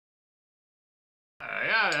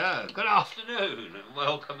Yeah. Good afternoon, and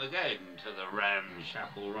welcome again to the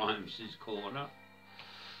Ramshackle Rhymes' Corner.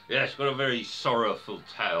 Yes, got a very sorrowful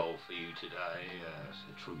tale for you today. It's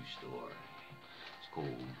a true story. It's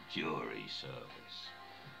called Jury Service.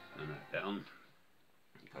 Turn that down.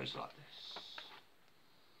 It goes like this.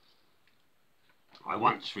 I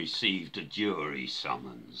once received a jury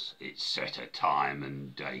summons. It set a time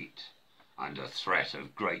and date, under threat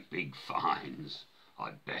of great big fines.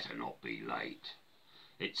 I'd better not be late.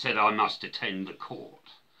 It said I must attend the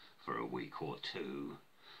court for a week or two,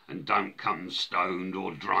 and don't come stoned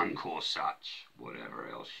or drunk or such, whatever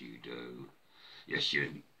else you do. Yes,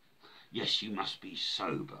 you must be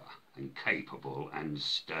sober and capable and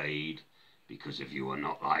staid, because if you are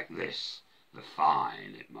not like this, the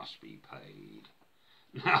fine it must be paid.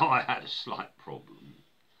 Now I had a slight problem.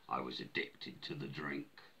 I was addicted to the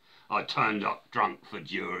drink. I turned up drunk for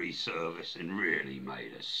jury service and really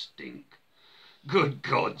made a stink. Good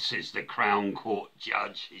God, says the Crown Court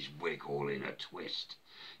judge, his wig all in a twist.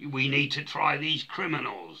 We need to try these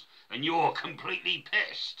criminals, and you're completely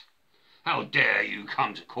pissed. How dare you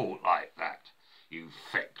come to court like that, you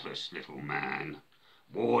feckless little man?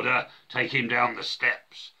 Warder, take him down the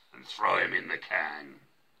steps and throw him in the can.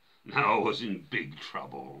 Now I was in big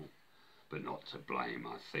trouble, but not to blame,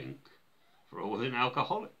 I think, for I was an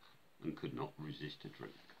alcoholic and could not resist a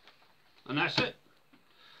drink. And that's it.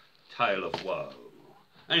 Tale of woe.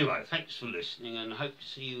 Anyway, thanks for listening, and hope to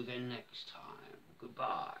see you again next time.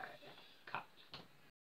 Goodbye.